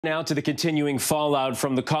Now to the continuing fallout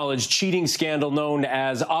from the college cheating scandal known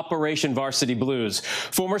as Operation Varsity Blues.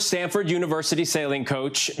 Former Stanford University sailing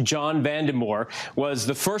coach John Vandemoer was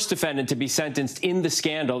the first defendant to be sentenced in the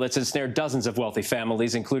scandal that's ensnared dozens of wealthy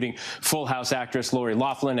families, including Full House actress Lori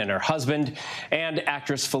Loughlin and her husband, and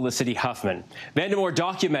actress Felicity Huffman. Vandemoer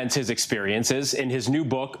documents his experiences in his new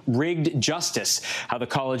book, Rigged Justice: How the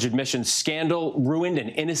College Admissions Scandal Ruined an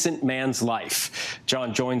Innocent Man's Life.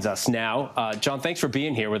 John joins us now. John, thanks for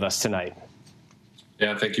being here with us tonight.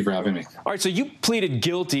 Yeah, thank you for having me. All right, so you pleaded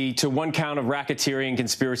guilty to one count of racketeering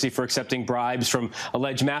conspiracy for accepting bribes from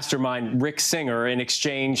alleged mastermind Rick Singer in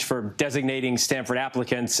exchange for designating Stanford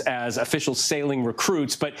applicants as official sailing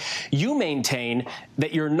recruits, but you maintain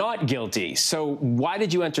that you're not guilty. So why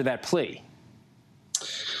did you enter that plea?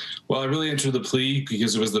 Well, I really entered the plea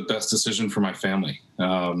because it was the best decision for my family.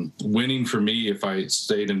 Winning for me, if I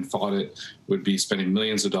stayed and fought it, would be spending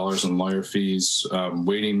millions of dollars on lawyer fees,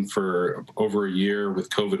 waiting for over a year. With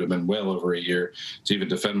COVID, had been well over a year to even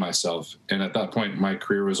defend myself. And at that point, my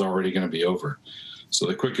career was already going to be over. So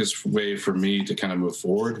the quickest way for me to kind of move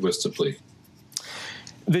forward was to plea.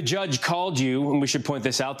 The judge called you, and we should point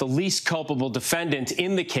this out, the least culpable defendant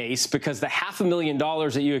in the case because the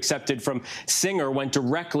 $500,000 that you accepted from Singer went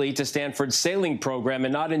directly to Stanford's sailing program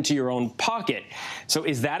and not into your own pocket. So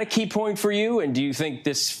is that a key point for you? And do you think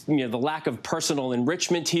this, the lack of personal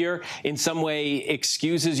enrichment here in some way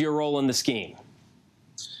excuses your role in the scheme?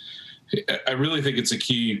 I really think it's a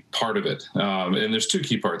key part of it. And there's two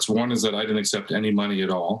key parts. One is that I didn't accept any money at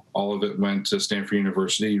all. All of it went to Stanford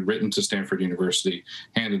University, written to Stanford University,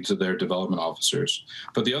 handed to their development officers.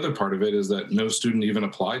 But the other part of it is that no student even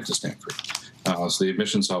applied to Stanford. So the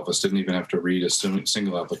admissions office didn't even have to read a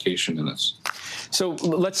single application in this. So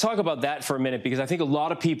let's talk about that for a minute, because I think a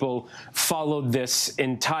lot of people followed this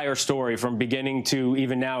entire story from beginning to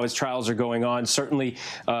even now as trials are going on, certainly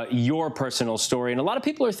your personal story. And a lot of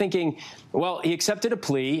people are thinking, well, he accepted a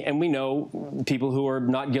plea, and we know people who are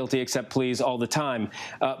not guilty accept pleas all the time.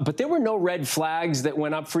 But there were no red flags that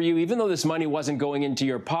went up for you. Even though this money wasn't going into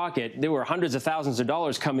your pocket, there were hundreds of thousands of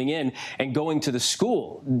dollars coming in and going to the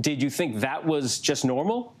school. Did you think that was just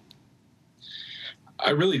normal? I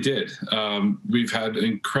really did. We've had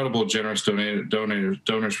incredible generous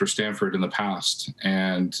donors for Stanford in the past,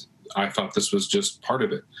 and I thought this was just part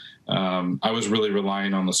of it. I was really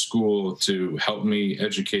relying on the school to help me,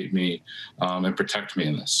 educate me, and protect me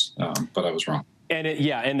in this, but I was wrong. And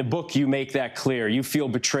in the book you make that clear. You feel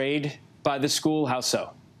betrayed by the school. How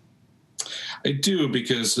so? I do,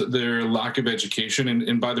 because their lack of education,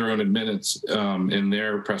 and by their own admittance in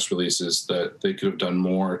their press releases, that they could have done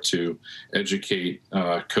more to educate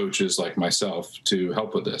coaches like myself to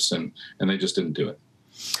help with this, and they just didn't do it.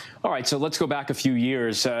 All right, so let's go back a few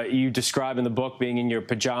years. You describe in the book being in your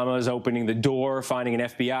pajamas, opening the door, finding an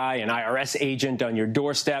FBI, an IRS agent on your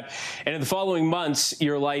doorstep, and in the following months,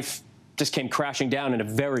 your life just came crashing down in a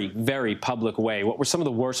very, very public way. What were some of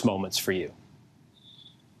the worst moments for you?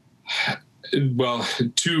 Well,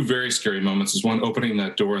 two very scary moments is one, opening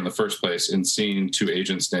that door in the first place and seeing two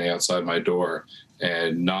agents standing outside my door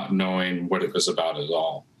and not knowing what it was about at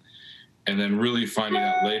all. And then really finding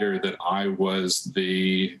out later that I was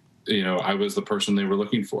the person they were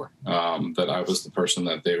looking for, that I was the person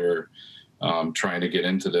that they were trying to get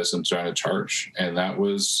into this and trying to charge. And that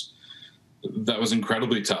was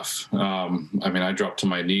incredibly tough. I dropped to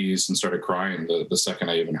my knees and started crying the second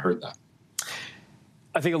I even heard that.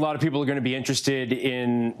 I think a lot of people are going to be interested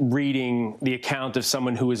in reading the account of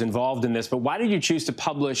someone who was involved in this, but why did you choose to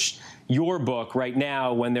publish your book right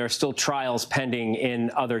now when there are still trials pending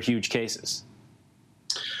in other huge cases?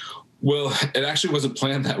 Well, it actually wasn't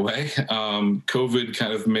planned that way. COVID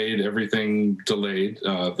kind of made everything delayed,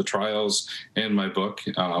 the trials and my book,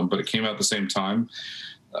 but it came out at the same time.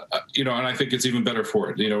 And I think it's even better for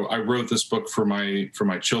it. I wrote this book for my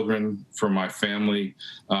children, for my family,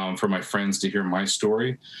 for my friends to hear my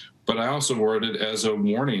story. But I also wrote it as a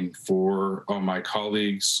warning for my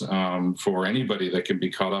colleagues, for anybody that can be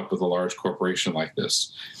caught up with a large corporation like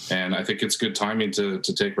this. And I think it's good timing to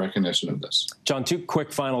take recognition of this. John, two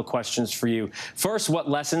quick final questions for you. First, what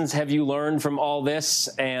lessons have you learned from all this?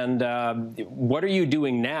 And what are you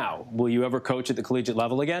doing now? Will you ever coach at the collegiate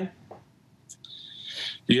level again?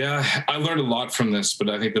 Yeah, I learned a lot from this, but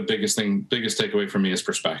I think the biggest takeaway for me is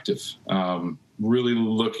perspective. really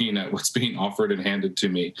looking at what's being offered and handed to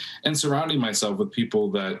me, and surrounding myself with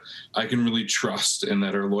people that I can really trust and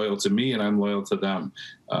that are loyal to me, and I'm loyal to them.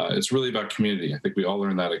 It's really about community. I think we all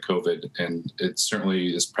learned that at COVID, and it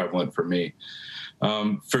certainly is prevalent for me.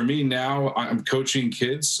 For me now, I'm coaching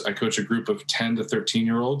kids. I coach a group of 10 to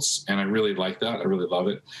 13-year-olds, and I really like that. I really love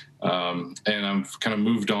it. And I've kind of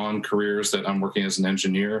moved on careers that I'm working as an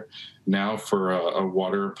engineer now for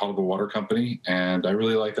a potable water company, and I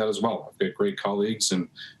really like that as well. I've got great colleagues, and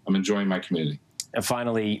I'm enjoying my community. And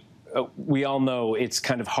finally, we all know it's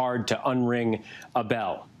kind of hard to unring a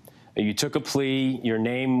bell. You took a plea. Your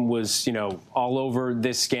name was, all over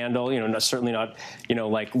this scandal. Certainly not,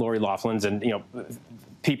 like Lori Loughlin's and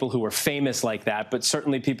people who were famous like that. But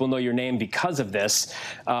certainly people know your name because of this.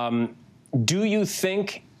 Do you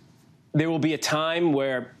think there will be a time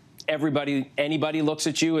where anybody looks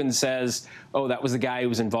at you and says, "Oh, that was the guy who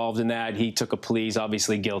was involved in that. He took a plea. He's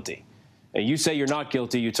obviously guilty." And you say you're not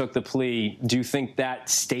guilty. You took the plea. Do you think that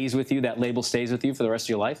stays with you? That label stays with you for the rest of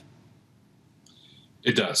your life?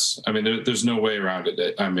 It does. I mean, there's no way around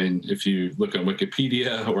it. I mean, if you look on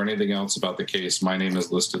Wikipedia or anything else about the case, my name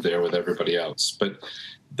is listed there with everybody else. But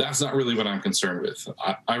that's not really what I'm concerned with.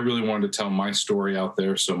 I really wanted to tell my story out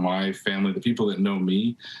there so my family, the people that know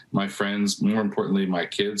me, my friends, more importantly, my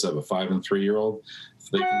kids, I have a 5- and 3-year-old,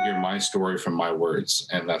 they can hear my story from my words,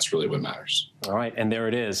 and that's really what matters. All right, and there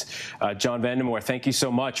it is. John Vandemoer, thank you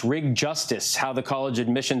so much. Rigged Justice, How the College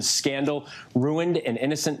Admissions Scandal Ruined an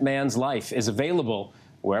Innocent Man's Life is available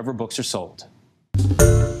wherever books are sold.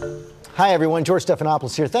 Hi, everyone. George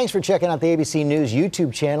Stephanopoulos here. Thanks for checking out the ABC News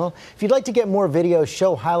YouTube channel. If you'd like to get more videos,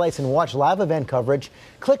 show highlights, and watch live event coverage,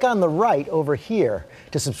 click on the right over here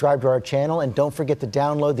to subscribe to our channel, and don't forget to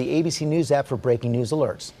download the ABC News app for breaking news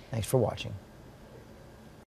alerts. Thanks for watching.